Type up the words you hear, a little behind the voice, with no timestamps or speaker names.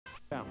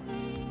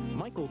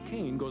Michael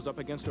Caine goes up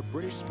against a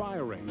British spy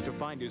ring to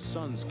find his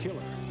son's killer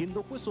in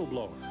The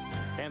Whistleblower.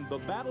 And the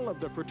Battle of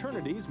the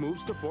Fraternities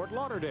moves to Fort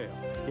Lauderdale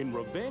in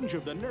Revenge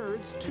of the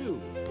Nerds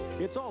 2.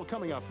 It's all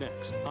coming up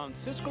next on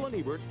Siskel and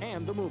Ebert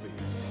and the Movies.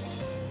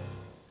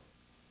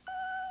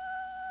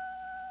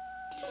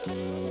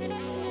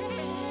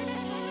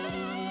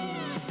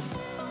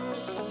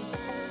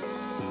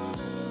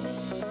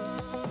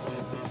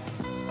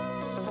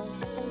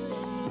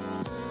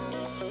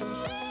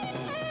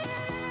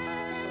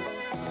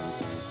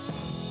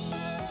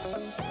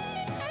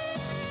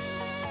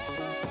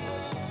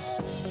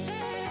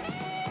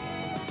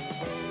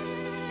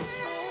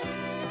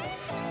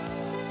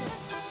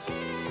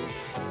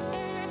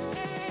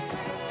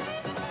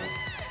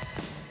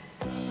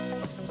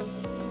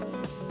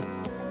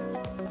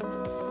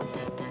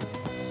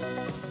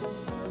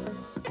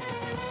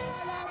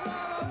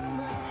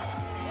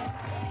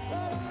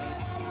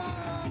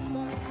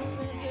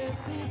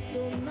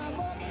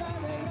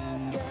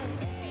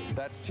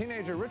 That's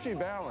teenager Richie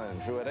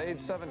Valens, who at age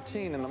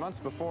 17 in the months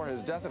before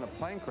his death in a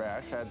plane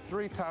crash had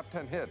 3 top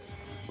 10 hits.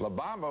 La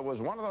Bamba was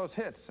one of those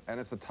hits, and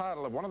it's the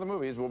title of one of the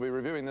movies we'll be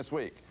reviewing this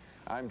week.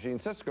 I'm Gene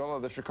Siskel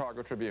of the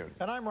Chicago Tribune.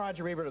 And I'm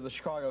Roger Ebert of the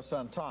Chicago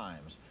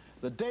Sun-Times.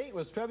 The date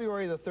was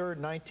February the 3rd,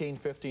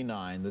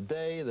 1959, the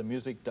day the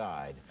music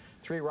died.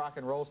 3 rock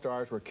and roll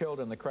stars were killed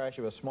in the crash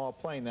of a small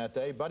plane that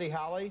day: Buddy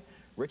Holly,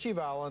 Richie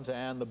Valens,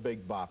 and the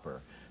Big Bopper.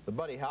 The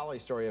Buddy Holly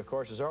story, of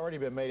course, has already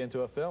been made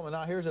into a film, and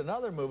now here's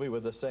another movie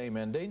with the same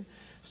ending,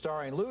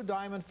 starring Lou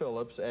Diamond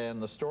Phillips,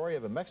 and the story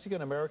of a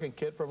Mexican-American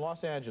kid from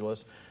Los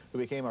Angeles who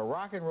became a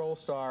rock and roll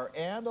star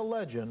and a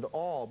legend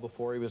all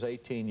before he was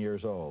 18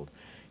 years old.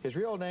 His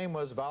real name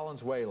was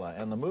Valenzuela,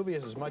 and the movie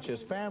is as much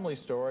his family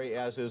story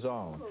as his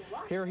own.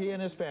 Here he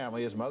and his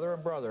family, his mother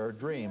and brother,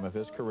 dream of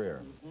his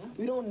career.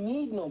 We don't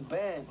need no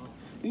band.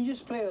 You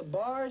just play the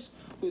bars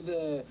with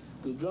the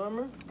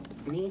drummer,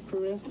 me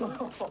for instance.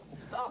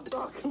 Stop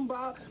talking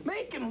about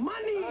making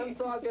money. I'm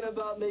talking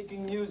about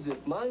making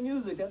music. My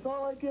music, that's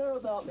all I care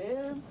about,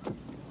 man.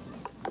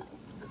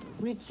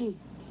 Richie,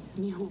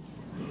 mijo,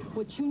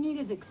 what you need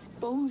is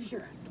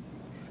exposure.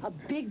 A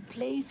big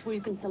place where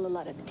you can sell a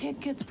lot of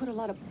tickets, put a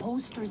lot of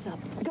posters up.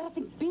 You gotta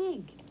think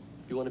big.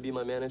 You want to be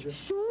my manager?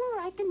 Sure,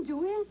 I can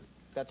do it.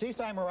 That's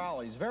Esai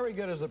Morales, very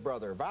good as a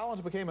brother.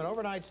 Valens became an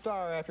overnight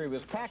star after he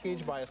was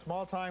packaged by a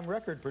small-time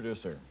record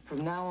producer.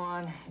 From now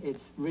on,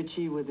 it's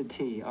Richie with a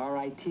T,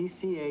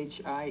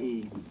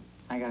 R-I-T-C-H-I-E.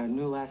 I got a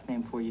new last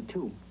name for you,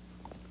 too.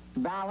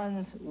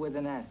 Valens with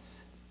an S.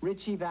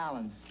 Richie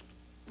Valens.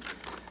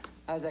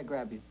 How's that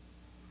grab you?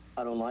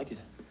 I don't like it.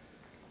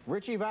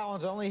 Richie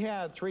Valens only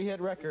had 3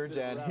 hit records,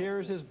 and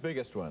here's his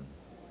biggest one.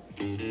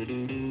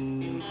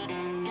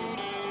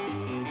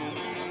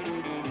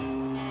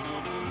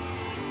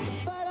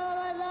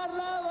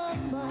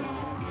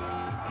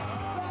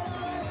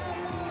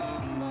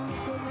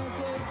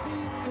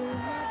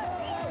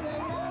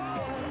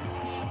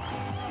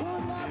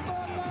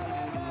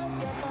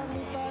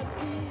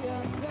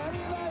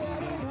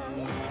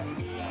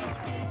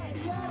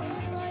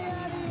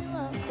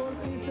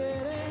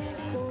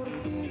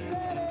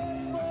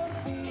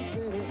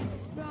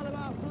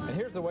 And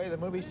here's the way the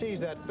movie sees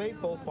that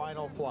fateful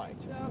final flight.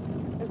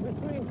 It's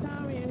between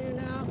Tommy and you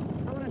now.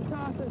 I'm going to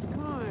toss this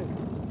coin.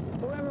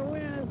 Whoever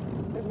wins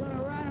is going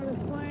to ride on this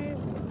plane,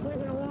 sleep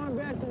in a warm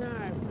bed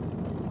tonight.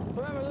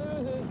 Whoever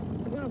loses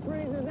is going to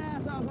freeze his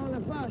ass off on the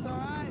bus, all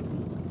right?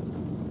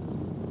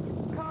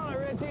 Call it,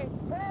 Richie.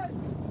 Heads!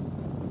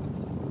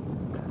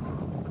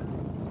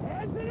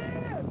 Heads it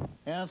is!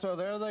 And so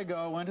there they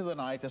go into the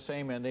night, the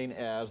same ending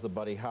as the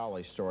Buddy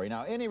Holly story.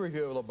 Now, any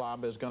review of La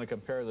Bamba is going to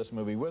compare this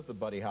movie with the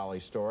Buddy Holly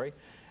story,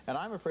 and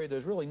I'm afraid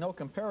there's really no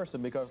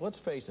comparison because, let's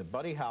face it,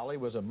 Buddy Holly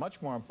was a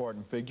much more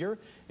important figure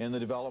in the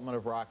development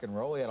of rock and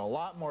roll. He had a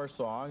lot more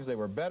songs. They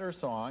were better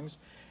songs,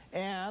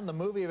 and the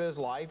movie of his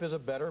life is a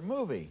better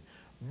movie.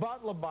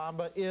 But La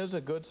Bamba is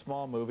a good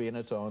small movie in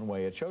its own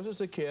way. It shows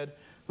us a kid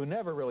who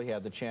never really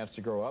had the chance to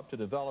grow up, to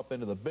develop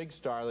into the big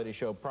star that he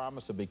showed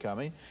promise of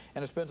becoming,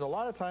 and it spends a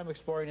lot of time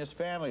exploring his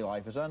family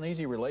life, his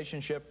uneasy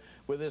relationship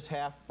with his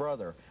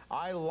half-brother.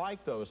 I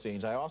like those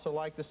scenes. I also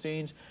like the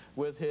scenes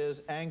with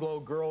his Anglo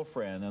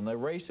girlfriend and the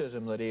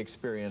racism that he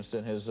experienced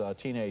in his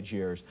teenage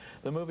years.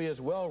 The movie is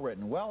well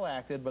written, well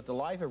acted, but the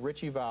life of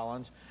Richie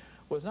Valens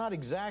was not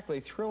exactly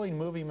thrilling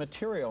movie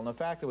material, and the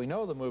fact that we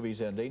know the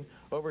movie's ending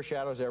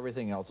overshadows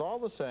everything else. All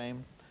the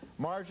same,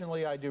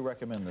 marginally, I do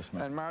recommend this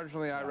movie. And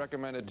marginally, I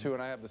recommend it too,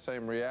 and I have the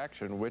same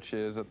reaction, which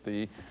is that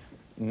the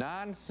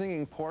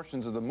non-singing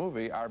portions of the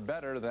movie are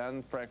better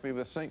than, frankly,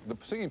 the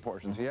singing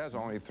portions. He has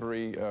only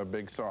 3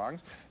 big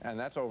songs, and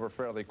that's over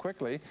fairly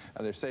quickly,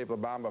 and they save La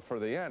Bamba for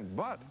the end.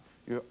 But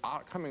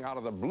coming out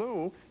of the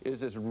blue is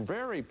this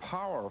very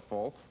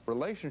powerful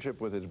relationship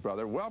with his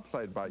brother, well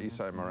played by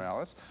Esai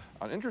Morales,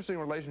 an interesting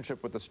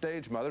relationship with the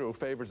stage mother who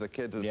favors the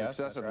kid to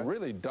success and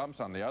really dumps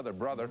on the other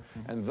brother,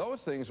 and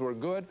those things were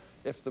good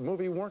if the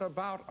movie weren't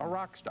about a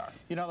rock star.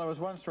 You know, there was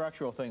one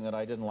structural thing that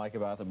I didn't like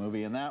about the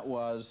movie, and that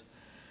was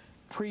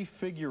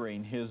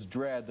prefiguring his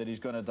dread that he's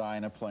going to die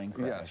in a plane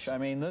crash. Yes. I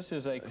mean, this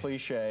is a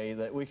cliche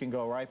that we can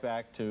go right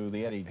back to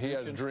the Eddie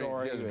Deacon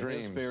story, he has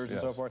dreams, his fears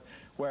and so forth,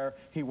 where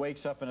he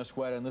wakes up in a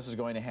sweat and this is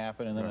going to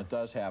happen, and then it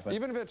does happen.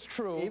 Even if it's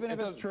true,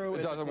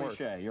 it doesn't work.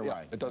 Cliche. You're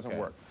right. It doesn't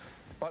work.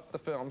 But the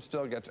film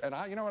still gets, and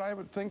you know what I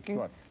was thinking?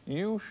 What?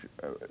 You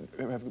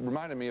have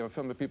reminded me of a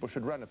film that people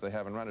should rent if they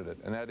haven't rented it,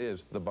 and that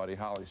is the Buddy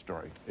Holly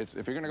story. If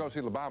you're going to go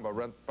see La Bamba,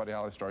 rent Buddy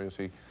Holly story, you'll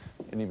see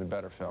an even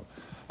better film.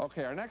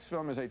 Okay, our next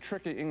film is a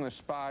tricky English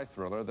spy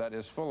thriller that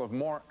is full of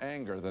more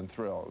anger than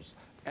thrills.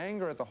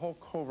 Anger at the whole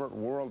covert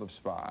world of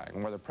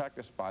spying, whether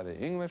practiced by the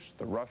English,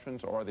 the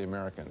Russians, or the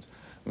Americans.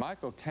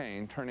 Michael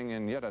Caine, turning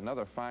in yet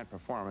another fine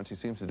performance, he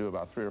seems to do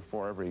about 3 or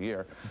 4 every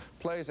year,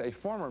 plays a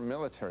former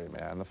military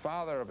man, the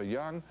father of a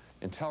young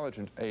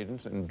intelligence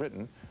agent in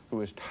Britain who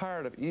is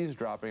tired of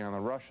eavesdropping on the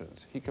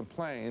Russians. He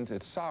complains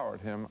it soured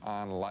him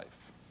on life.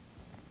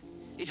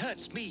 It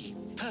hurts me,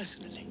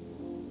 personally.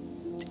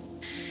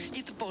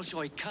 If the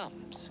Bolshoi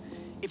comes,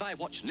 if I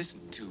watch and listen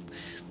to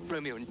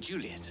Romeo and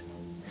Juliet,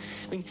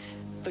 I mean,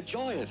 the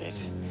joy of it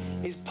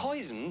is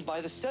poisoned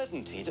by the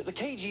certainty that the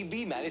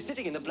KGB man is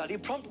sitting in the bloody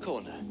prompt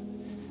corner.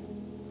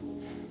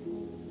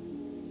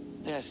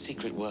 Their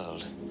secret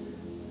world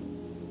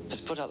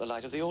has put out the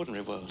light of the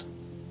ordinary world.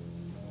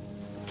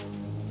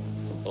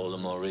 All the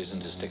more reason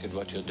to stick at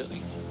what you're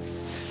doing.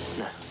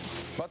 No.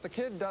 But the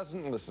kid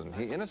doesn't listen.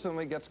 He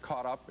innocently gets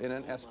caught up in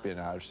an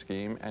espionage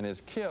scheme and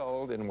is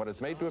killed in what is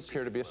made to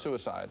appear to be a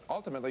suicide.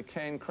 Ultimately,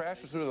 Caine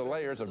crashes through the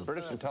layers of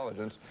British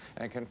intelligence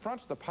and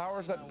confronts the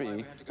powers that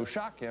be, who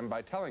shock him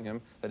by telling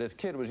him that his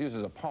kid was used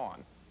as a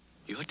pawn.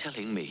 You're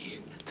telling me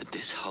that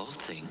this whole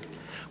thing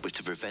was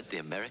to prevent the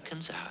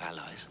Americans, our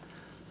allies,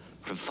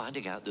 from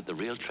finding out that the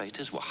real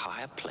traitors were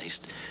higher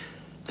placed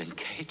than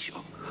Cage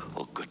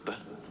or Goodber?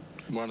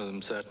 One of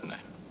them, certainly.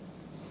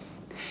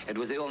 It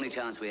was the only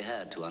chance we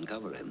had to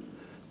uncover him.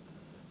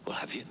 Well,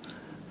 have you?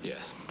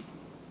 Yes.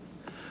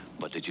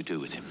 What did you do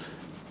with him?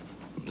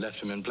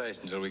 Left him in place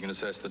until we can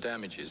assess the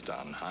damage he's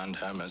done, and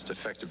how most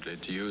effectively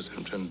to use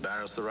him to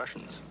embarrass the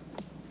Russians.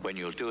 When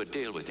you'll do a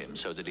deal with him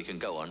so that he can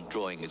go on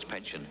drawing his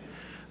pension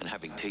and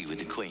having tea with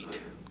the Queen.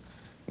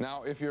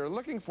 Now, if you're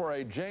looking for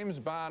a James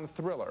Bond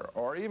thriller,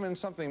 or even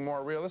something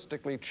more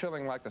realistically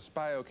chilling like The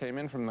Spy Who Came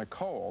In From the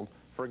Cold,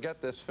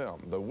 forget this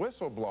film. The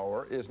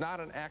Whistleblower is not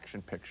an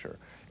action picture.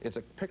 It's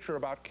a picture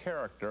about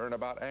character and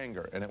about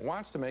anger, and it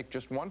wants to make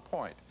just one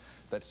point,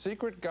 that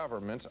secret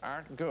governments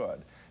aren't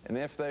good, and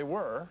if they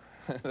were,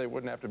 they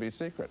wouldn't have to be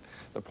secret.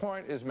 The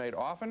point is made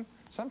often,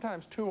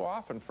 sometimes too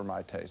often for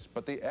my taste,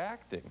 but the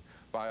acting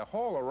by a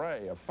whole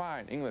array of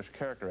fine English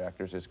character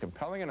actors is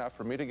compelling enough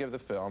for me to give the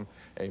film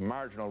a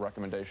marginal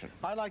recommendation.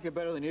 I liked it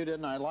better than you did,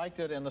 and I liked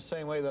it in the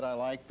same way that I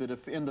liked it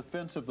In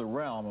Defense of the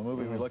Realm, a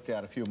movie we looked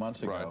at a few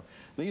months ago. Right.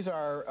 These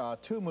are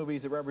 2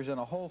 movies that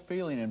represent a whole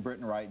feeling in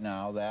Britain right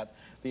now that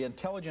the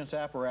intelligence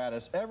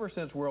apparatus, ever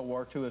since World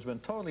War II, has been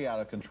totally out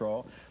of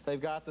control.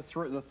 They've got the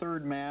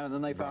third man, and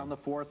then they found the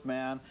 4th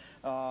man,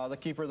 the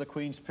keeper of the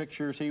Queen's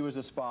pictures. He was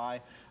a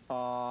spy.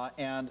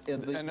 And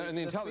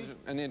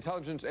the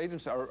intelligence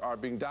agents are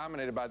being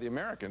dominated by the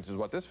Americans, is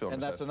what this film says.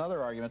 And that's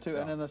another argument, too.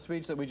 Yeah. And in the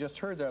speech that we just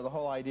heard there, the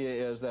whole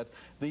idea is that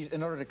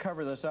in order to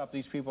cover this up,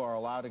 these people are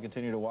allowed to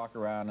continue to walk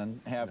around and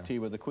have tea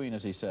with the Queen,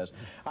 as he says.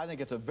 I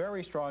think it's a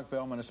very strong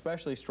film, and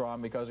especially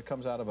strong because it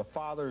comes out of a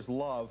father's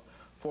love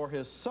for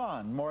his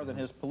son more than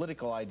his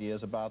political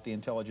ideas about the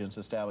intelligence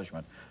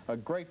establishment. A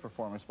great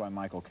performance by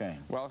Michael Caine.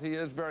 Well, he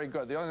is very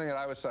good. The only thing that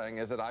I was saying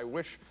is that I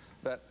wish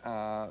that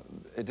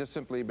it just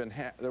simply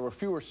there were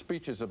fewer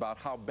speeches about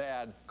how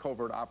bad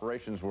covert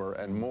operations were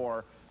and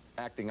more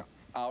acting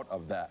out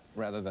of that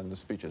rather than the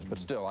speeches. But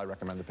still, I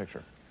recommend the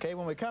picture. Okay,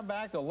 when we come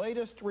back, the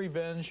latest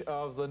revenge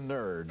of the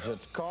nerds.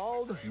 It's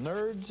called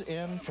Nerds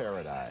in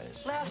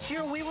Paradise. Last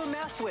year we were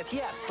messed with,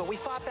 yes, but we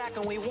fought back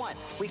and we won.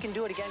 We can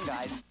do it again,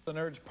 guys. The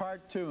Nerds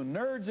Part 2,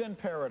 Nerds in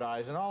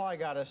Paradise. And all I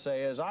gotta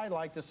say is I'd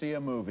like to see a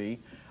movie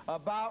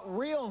about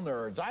real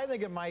nerds. I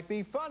think it might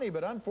be funny,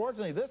 but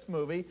unfortunately this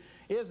movie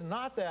is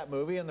not that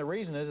movie, and the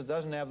reason is it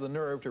doesn't have the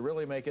nerve to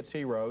really make its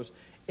heroes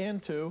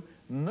into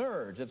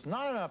nerds. It's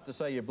not enough to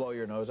say you blow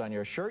your nose on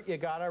your shirt. You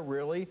gotta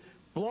really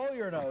blow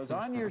your nose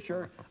on your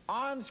shirt,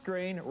 on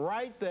screen,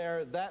 right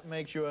there. That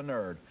makes you a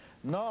nerd.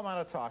 No amount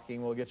of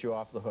talking will get you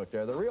off the hook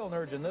there. The real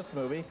nerds in this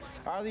movie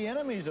are the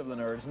enemies of the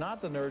nerds,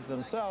 not the nerds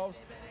themselves,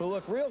 who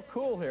look real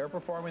cool here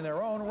performing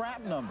their own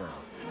rap number.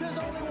 There's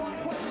only one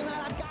question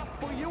that I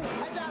got for you,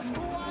 and that's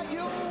who are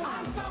you?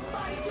 I'm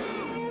somebody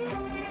too.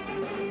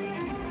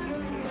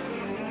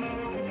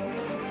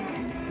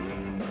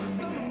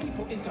 Some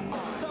people into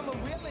art, some are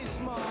really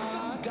smart,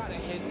 some got a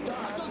head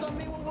start. Doesn't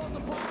mean we're worlds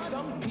apart.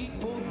 Some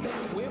people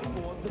think we're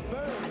for the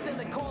birds, and then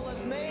they call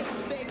us names,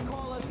 they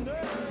call us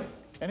nerds.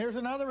 And here's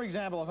another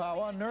example of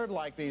how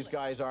un-nerd-like these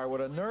guys are.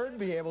 Would a nerd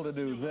be able to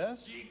do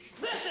this?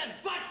 Listen,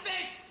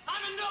 buttface,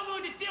 I'm in no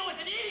mood to deal with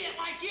an idiot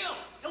like you.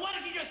 And why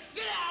don't you just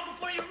sit down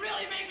before you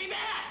really make me mad?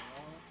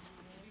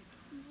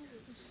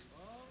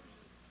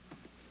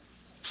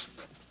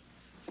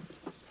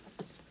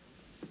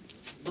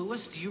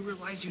 Louis, do you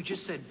realize you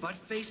just said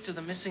butt-face to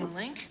the missing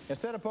link?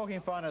 Instead of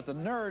poking fun at the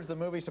nerds, the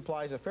movie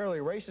supplies a fairly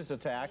racist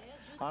attack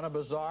on a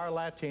bizarre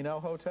Latino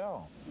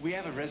hotel. We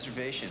have a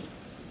reservation.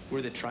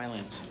 We're the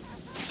Trilins.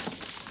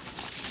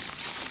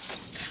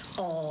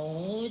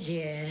 Oh,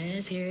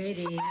 yes, here it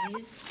is.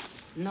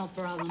 No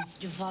problem.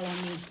 You follow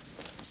me.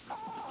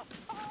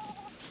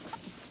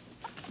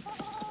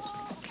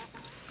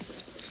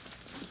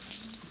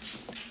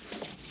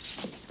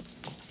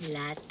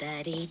 La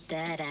da dee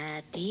da da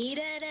dee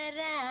da da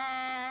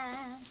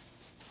da.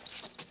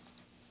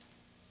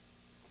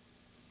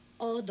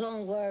 Oh,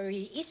 don't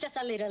worry. It's just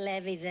a little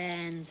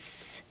evidence.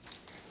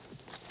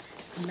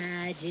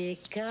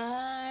 Magic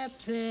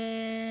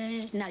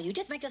carpet. Now, you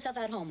just make yourself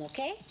at home,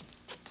 okay?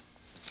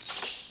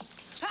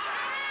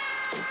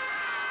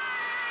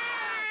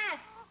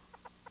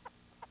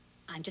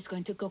 I'm just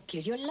going to go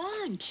kill your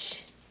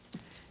lunch.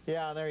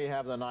 Yeah, and there you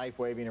have the knife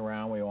waving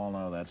around. We all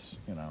know that's,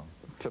 you know,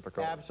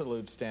 typical.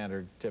 Absolute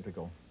standard,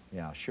 typical.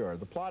 Yeah, sure.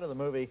 The plot of the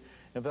movie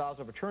involves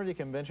a fraternity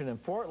convention in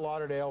Fort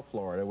Lauderdale,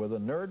 Florida, with a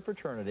nerd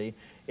fraternity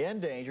in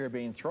danger of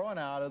being thrown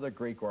out of the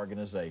Greek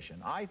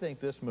organization. I think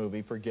this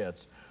movie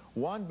forgets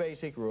one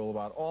basic rule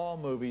about all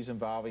movies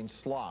involving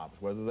slobs,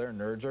 whether they're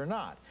nerds or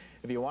not.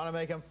 If you want to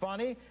make them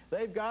funny,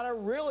 they've got to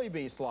really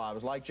be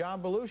slobs, like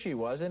John Belushi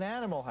was in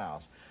Animal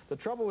House. The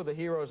trouble with the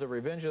heroes of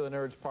Revenge of the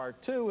Nerds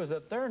Part 2 is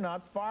that they're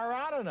not far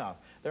out enough.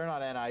 They're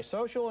not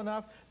antisocial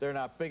enough, they're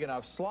not big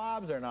enough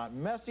slobs, they're not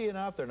messy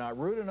enough, they're not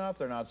rude enough,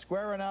 they're not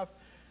square enough.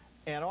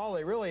 And all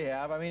they really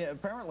have, I mean,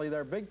 apparently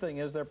their big thing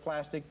is their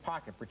plastic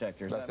pocket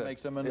protectors. That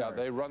makes them a nerd. Yeah,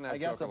 they run that I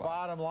guess joke the a lot.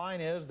 bottom line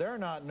is they're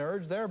not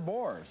nerds, they're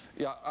bores.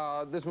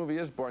 Yeah, this movie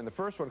is boring. The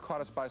first one caught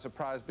us by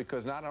surprise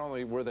because not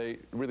only were they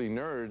really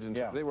nerds, and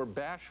they were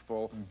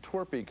bashful,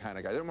 twerpy kind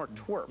of guys. They're more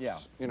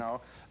twerps, you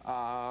know.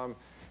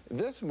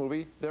 This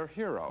movie, they're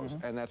heroes,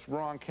 and that's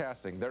wrong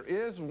casting. There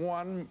is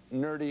one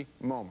nerdy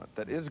moment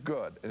that is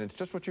good, and it's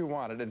just what you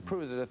wanted, and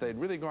proves that if they'd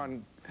really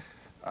gone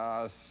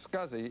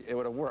scuzzy, it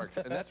would have worked.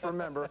 And that's,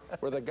 remember,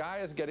 where the guy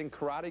is getting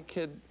Karate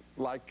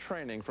Kid-like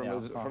training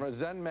from, from a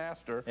Zen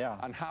master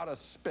on how to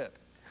spit.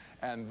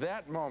 And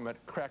that moment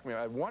cracked me up.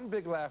 I had one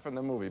big laugh in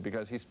the movie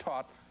because he's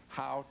taught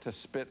how to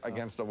spit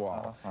against a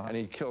wall, and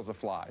he kills a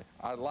fly.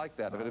 I like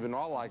that. If it had been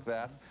all like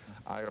that,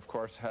 I, of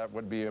course,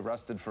 would be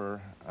arrested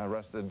for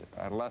arrested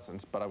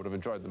adolescence, but I would have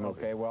enjoyed the movie.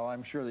 Okay, well,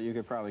 I'm sure that you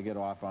could probably get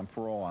off on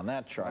parole on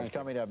that charge.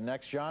 Coming up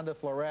next, Jean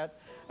DeFlorette,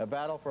 a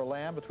battle for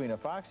land between a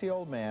foxy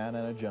old man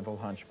and a gentle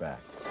hunchback.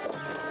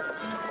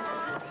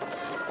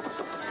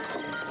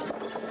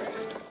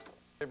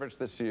 Favorites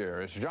this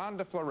year is Jean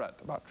DeFlorette,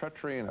 about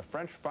treachery in a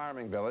French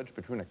farming village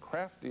between a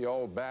crafty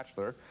old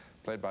bachelor,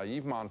 played by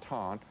Yves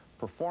Montand,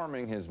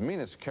 performing his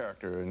meanest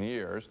character in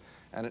years,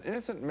 and an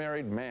innocent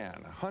married man,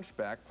 a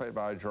hunchback played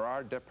by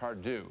Gerard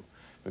Depardieu,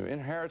 who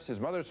inherits his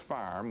mother's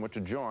farm, which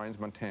adjoins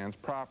Montand's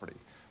property.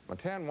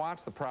 Montand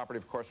wants the property,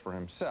 of course, for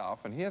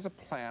himself, and he has a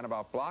plan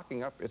about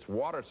blocking up its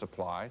water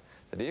supply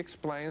that he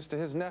explains to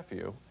his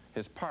nephew,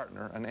 his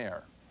partner and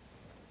heir.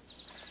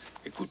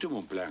 Écoute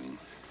mon plan.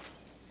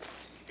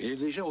 Il est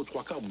déjà aux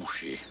trois quarts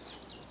bouché.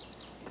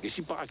 Et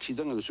si par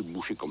accident elle se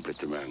bouchait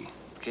complètement?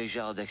 Quel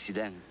genre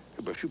d'accident?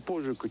 Eh ben,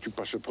 suppose que tu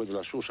passes près de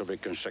la source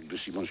avec un sac de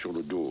ciment sur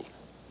le dos.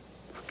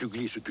 Tu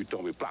glisses, tu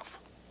tombes et plaf.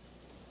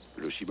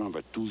 Le ciment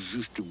va tout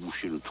juste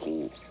boucher le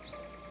trou.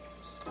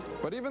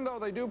 But even though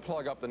they do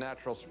plug up the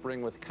natural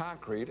spring with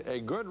concrete,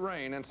 a good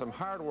rain and some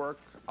hard work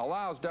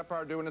allows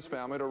Depardieu and his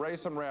family to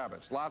raise some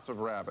rabbits, lots of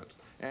rabbits,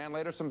 and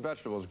later some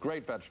vegetables,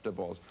 great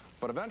vegetables.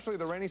 But eventually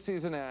the rainy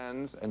season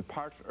ends and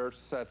parched earth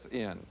sets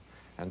in.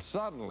 And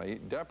suddenly,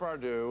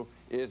 Depardieu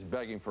is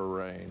begging for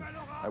rain.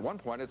 At one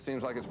point, it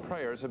seems like his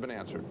prayers have been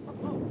answered.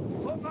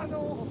 Oh,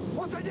 Manon!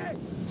 Oh, ça y est!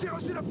 J'ai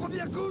reçu la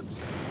première goutte!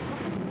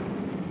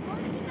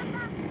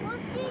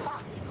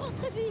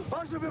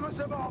 Oh, je vais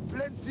recevoir en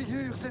pleine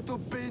figure cette eau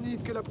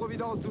bénite que la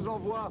Providence nous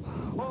envoie.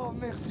 Oh,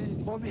 merci.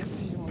 Oh,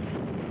 merci.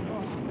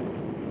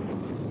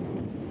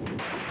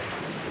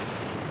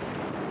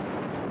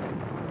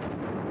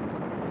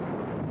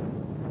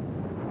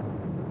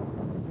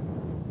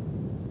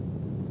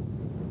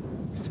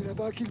 C'est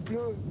là-bas qu'il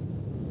pleut.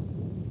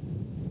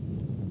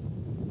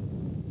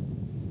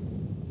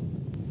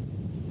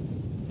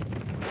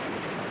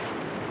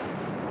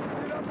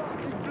 C'est là-bas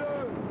qu'il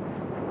pleut.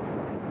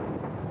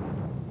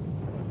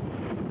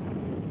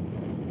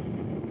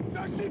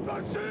 Ça glisse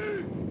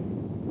dessus.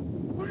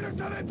 Vous ne le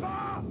savez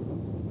pas.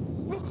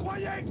 Vous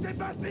croyez que c'est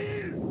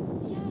facile.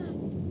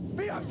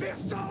 Mais il n'y a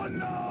personne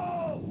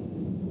là-haut.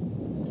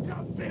 Il n'y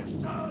a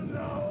personne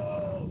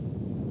là-haut.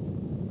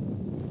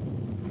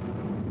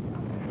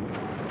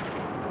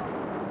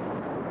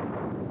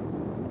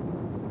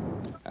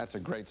 That's a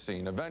great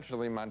scene.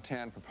 Eventually,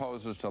 Montand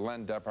proposes to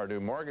lend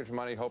Depardieu mortgage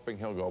money, hoping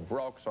he'll go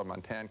broke so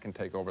Montand can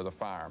take over the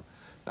farm.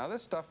 Now,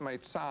 this stuff may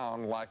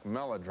sound like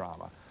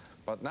melodrama,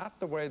 but not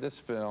the way this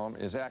film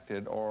is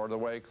acted or the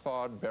way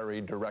Claude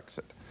Berry directs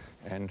it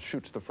and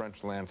shoots the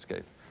French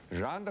landscape.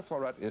 Jean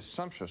DeFlorette is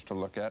sumptuous to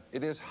look at.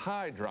 It is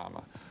high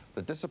drama,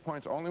 that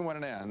disappoints only when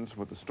it ends,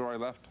 with the story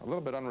left a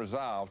little bit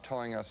unresolved,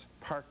 telling us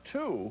Part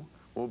 2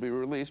 will be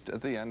released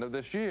at the end of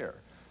this year.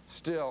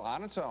 Still,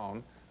 on its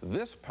own,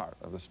 this part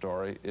of the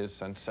story is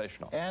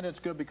sensational. And it's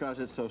good because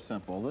it's so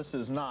simple. This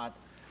is not,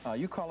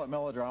 you call it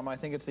melodrama, I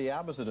think it's the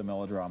opposite of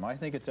melodrama. I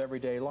think it's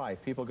everyday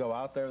life. People go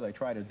out there, they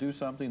try to do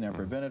something, they're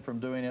prevented from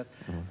doing it,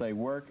 they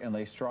work and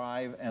they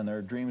strive, and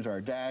their dreams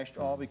are dashed,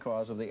 all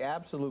because of the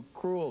absolute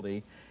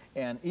cruelty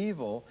and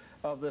evil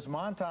of this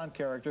Montan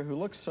character who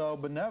looks so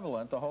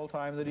benevolent the whole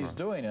time that he's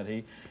doing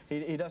it.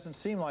 He doesn't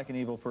seem like an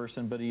evil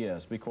person, but he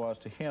is, because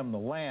to him the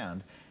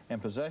land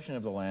and possession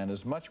of the land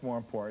is much more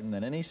important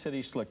than any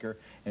city slicker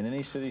and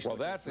any city slicker.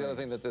 Well, that's the other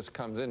thing that this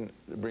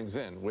brings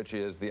in, which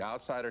is the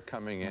outsider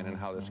coming in and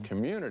how this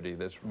community,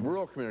 this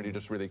rural community,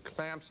 just really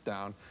clamps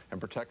down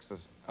and protects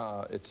this,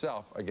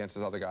 itself against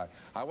this other guy.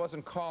 I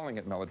wasn't calling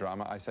it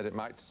melodrama. I said it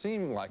might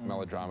seem like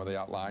melodrama, the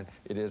outline.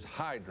 It is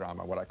high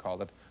drama, what I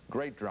called it.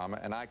 Great drama,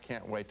 and I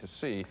can't wait to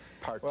see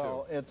Part 2.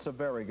 Well, it's a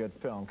very good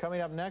film. Coming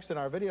up next in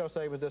our video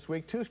segment this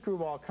week, 2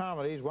 screwball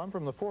comedies, one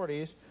from the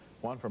 40s,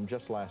 one from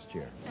just last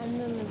year. And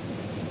then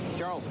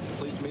Charles,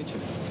 pleased to meet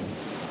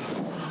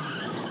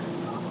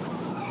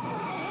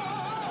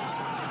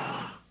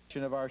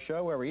you. Of our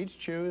show where we each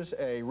choose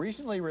a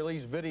recently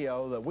released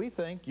video that we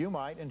think you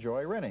might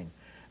enjoy renting.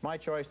 My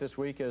choice this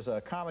week is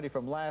a comedy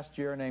from last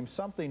year named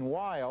Something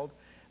Wild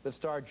that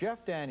starred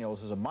Jeff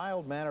Daniels as a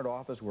mild-mannered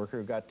office worker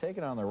who got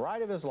taken on the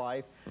ride of his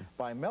life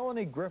by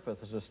Melanie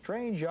Griffith as a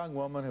strange young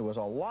woman who was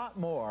a lot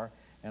more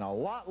and a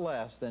lot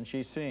less than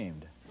she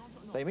seemed.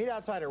 They meet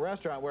outside a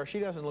restaurant where she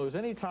doesn't lose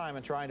any time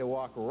in trying to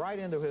walk right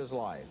into his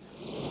life.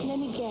 let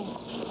me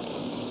guess.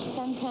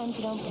 Sometimes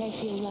you don't pay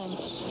for your lunch.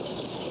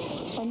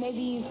 Or maybe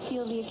you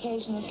steal the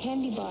occasional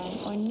candy bar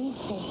or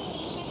newspaper.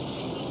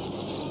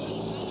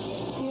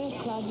 You're a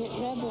closet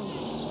rebel.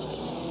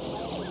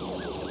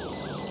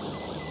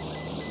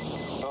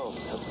 Oh,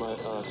 that's my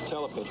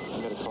telepager.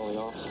 I'm going to call the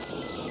office.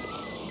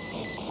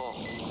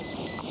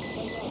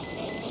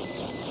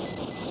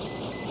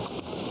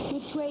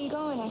 Which way are you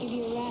going? I'll give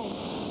you a ride.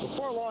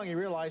 Before long, he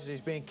realizes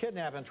he's being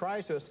kidnapped and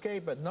tries to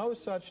escape, but no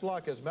such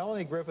luck as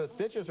Melanie Griffith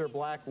ditches her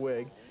black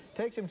wig,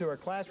 takes him to her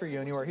class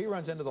reunion where he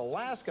runs into the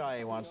last guy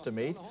he wants to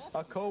meet,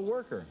 a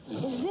co-worker.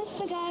 Is this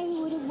the guy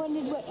who would have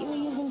wondered what you were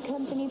using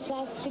company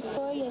plastic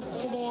for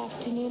yesterday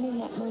afternoon in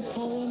that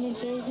motel room in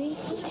Jersey?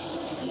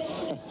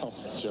 Oh,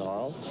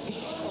 Charles,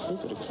 we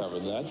could have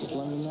covered that. Just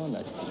let me know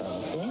next time,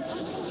 okay?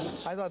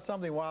 I thought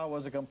Something Wild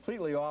was a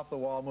completely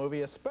off-the-wall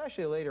movie,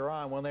 especially later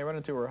on when they run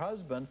into her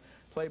husband,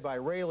 played by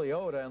Ray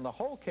Liotta, and the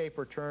whole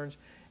caper turns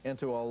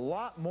into a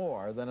lot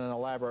more than an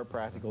elaborate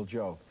practical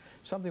joke.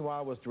 Something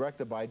Wild was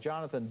directed by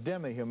Jonathan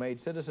Demme, who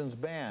made Citizens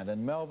Band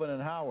and Melvin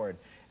and Howard,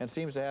 and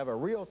seems to have a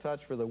real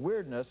touch for the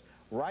weirdness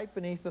right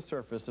beneath the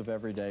surface of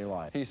everyday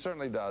life. He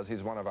certainly does.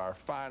 He's one of our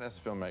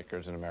finest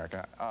filmmakers in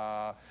America.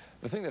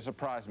 The thing that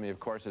surprised me, of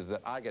course, is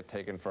that I get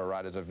taken for a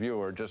ride as a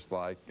viewer, just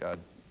like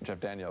Jeff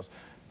Daniels,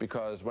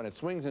 because when it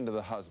swings into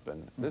the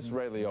husband, this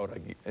Ray Liotta,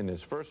 in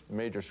his first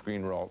major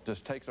screen role,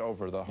 just takes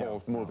over the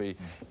whole movie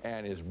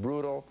and is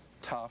brutal,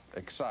 tough,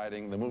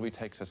 exciting. The movie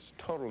takes a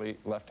totally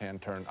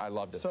left-hand turn. I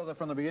loved it. So that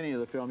from the beginning of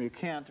the film, you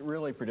can't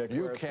really predict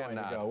where it's going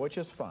to go, which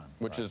is fun.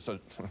 Which is,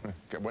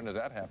 when does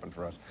that happen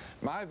for us?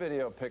 My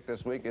video pick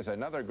this week is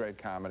another great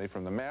comedy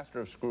from the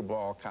master of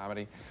screwball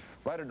comedy,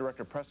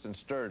 writer-director Preston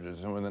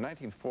Sturges, who in the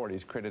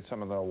 1940s created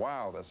some of the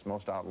wildest,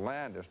 most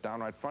outlandish,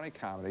 downright funny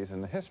comedies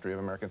in the history of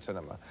American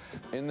cinema.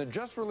 In the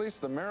just-released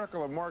The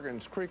Miracle of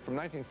Morgan's Creek from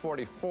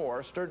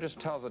 1944, Sturges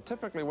tells a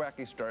typically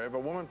wacky story of a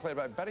woman played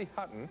by Betty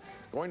Hutton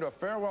going to a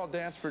farewell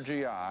dance for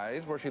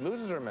GIs where she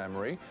loses her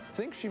memory,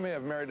 thinks she may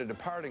have married a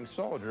departing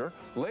soldier,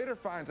 later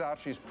finds out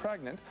she's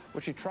pregnant,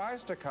 which she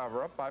tries to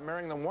cover up by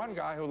marrying the one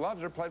guy who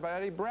loves her, played by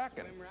Eddie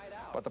Bracken.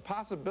 But the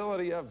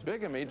possibility of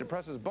bigamy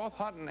depresses both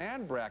Hutton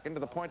and Bracken to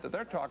the point that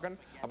they're talking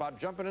about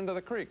jumping into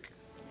the creek.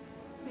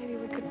 Maybe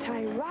we could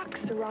tie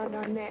rocks around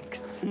our necks.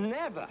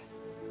 Never.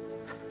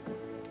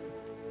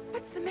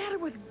 What's the matter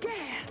with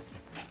gas?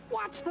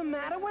 What's the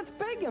matter with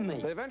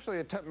bigamy? They eventually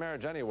attempt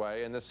marriage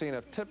anyway in the scene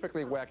of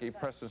typically wacky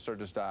Preston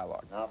Sturges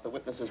dialogue. Now, if the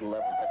witnesses will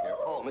ever get here.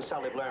 Oh, Miss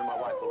Sally Blair and my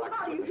wife will act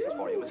as witnesses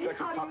for you. Miss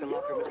Gertrude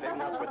Talkenlocker, Miss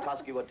Ignatz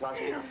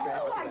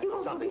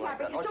Witowski, something like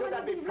that. Or should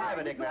that be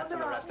Private Ignatz and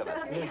the rest of it?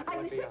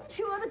 Are you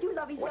sure that you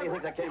love each other? What do you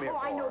think they came here for?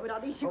 Oh, I know, but are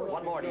they sure?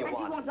 What more do you want?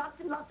 want? And you want lots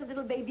and lots of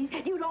little babies.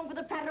 Do you long for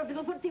the patter of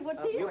little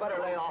footsie-wootsies? You better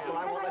lay off, or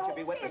I won't let you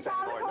be witness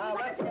anymore. Now,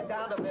 let's get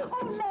down to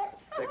business.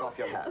 Take off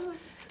your hat.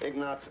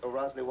 Ignatz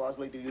Rosley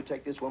Wosley, do you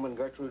take this woman,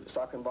 Gertrude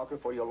Sockenbacher,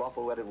 for your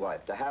lawful wedded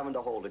wife, to have and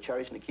to hold, to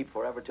cherish and to keep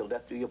forever till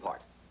death do you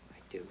part? I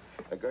do.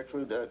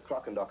 Gertrude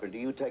Krockendocker, do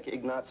you take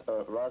Ignatz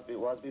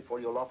Wasby for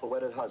your lawful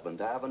wedded husband,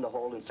 to have and to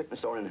hold in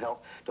sickness or in health,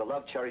 to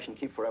love, cherish, and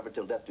keep forever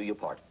till death do you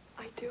part?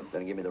 I do.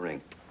 Then give me the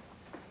ring.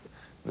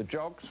 The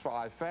jokes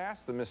fly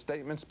fast, the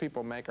misstatements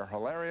people make are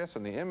hilarious,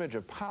 and the image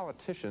of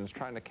politicians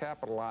trying to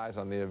capitalize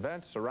on the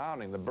events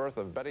surrounding the birth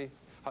of Betty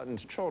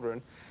Hutton's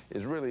children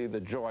is really the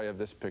joy of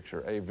this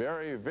picture. A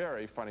very,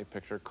 very funny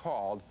picture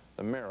called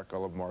The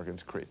Miracle of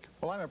Morgan's Creek.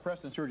 Well, I'm a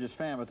Preston Sturges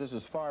fan, but this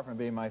is far from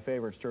being my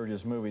favorite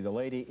Sturges movie. The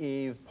Lady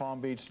Eve,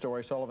 Palm Beach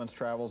Story, Sullivan's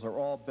Travels are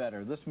all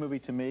better. This movie,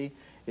 to me,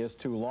 is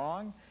too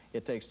long.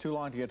 It takes too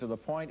long to get to the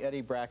point.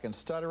 Eddie Bracken's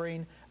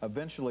stuttering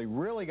eventually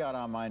really got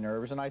on my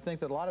nerves, and I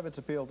think that a lot of its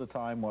appeal at the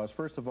time was,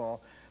 first of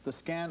all, the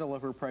scandal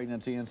of her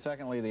pregnancy, and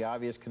secondly, the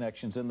obvious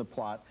connections in the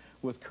plot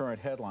with current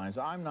headlines.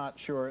 I'm not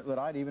sure that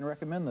I'd even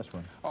recommend this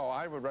one. Oh,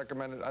 I would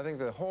recommend it. I think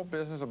the whole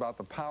business about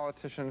the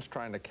politicians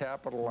trying to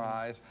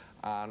capitalize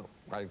on,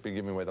 I'd be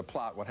giving away the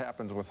plot, what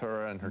happens with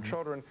her and her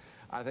children,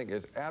 I think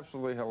is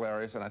absolutely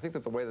hilarious, and I think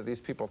that the way that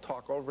these people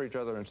talk over each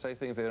other and say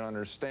things they don't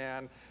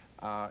understand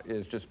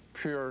is just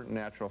pure,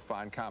 natural,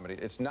 fine comedy.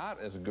 It's not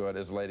as good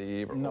as Lady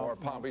Eve or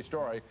Palm Beach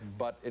Story,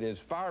 but it is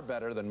far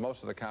better than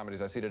most of the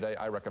comedies I see today.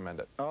 I recommend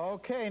it.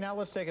 Okay, now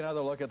let's take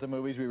another look at the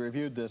movies we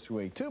reviewed this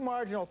week. 2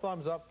 marginal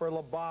thumbs up for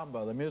La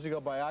Bamba, the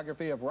musical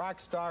biography of rock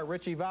star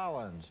Ritchie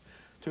Valens.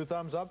 2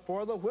 thumbs up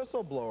for The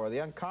Whistleblower, the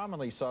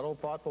uncommonly subtle,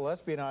 thoughtful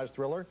espionage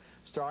thriller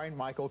starring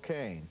Michael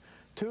Caine.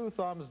 2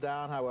 thumbs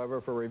down, however,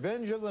 for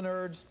Revenge of the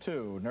Nerds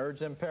 2,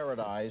 Nerds in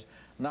Paradise,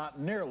 not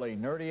nearly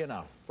nerdy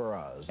enough for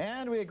us.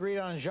 And we agreed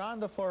on Jean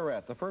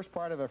DeFlorette, the first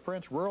part of a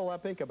French rural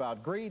epic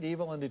about greed,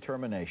 evil, and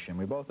determination.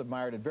 We both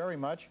admired it very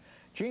much.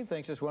 Gene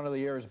thinks it's one of the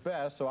year's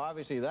best, so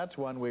obviously that's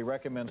one we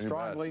recommend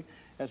strongly,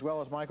 as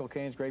well as Michael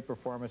Caine's great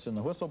performance in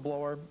The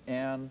Whistleblower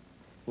and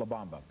La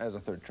Bamba as a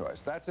third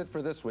choice. That's it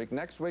for this week.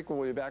 Next week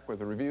we'll be back with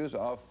the reviews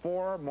of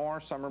 4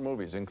 more summer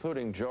movies,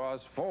 including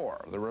Jaws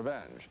 4, The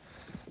Revenge,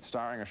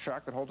 starring a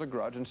shark that holds a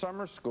grudge, in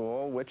Summer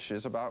School, which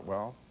is about,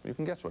 well, you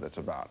can guess what it's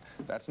about.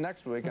 That's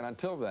next week, and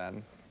until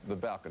then, the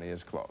balcony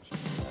is closed.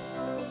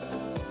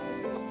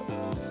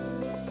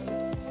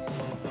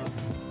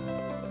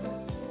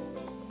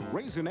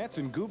 Raisinets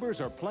and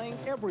Goobers are playing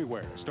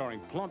everywhere,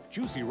 starring plump,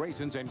 juicy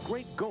raisins and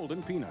great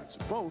golden peanuts.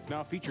 Both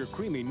now feature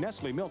creamy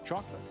Nestle milk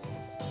chocolate.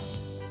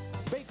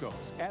 Bacos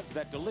adds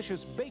that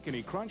delicious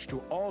bacony crunch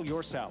to all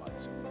your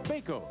salads.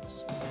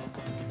 Bacos.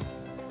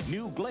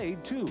 New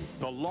Glade 2,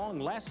 the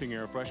long-lasting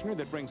air freshener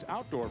that brings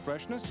outdoor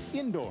freshness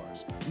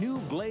indoors. New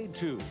Glade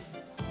 2.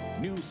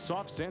 New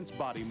Soft Sense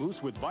Body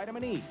Mousse with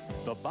Vitamin E,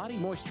 the body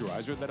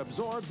moisturizer that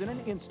absorbs in an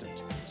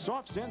instant.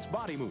 Soft Sense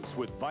Body Mousse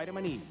with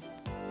Vitamin E.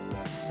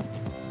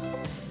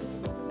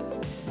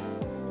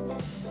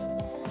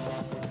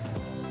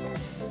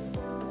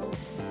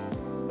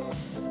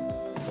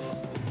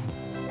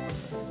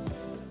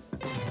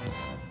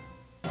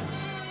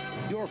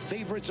 Your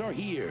favorites are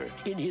here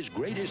in his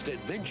greatest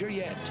adventure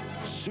yet,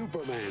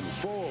 Superman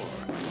 4.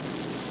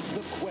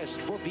 The Quest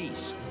for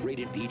Peace,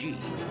 rated PG.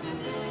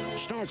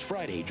 Starts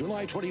Friday,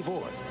 July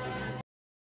 24th.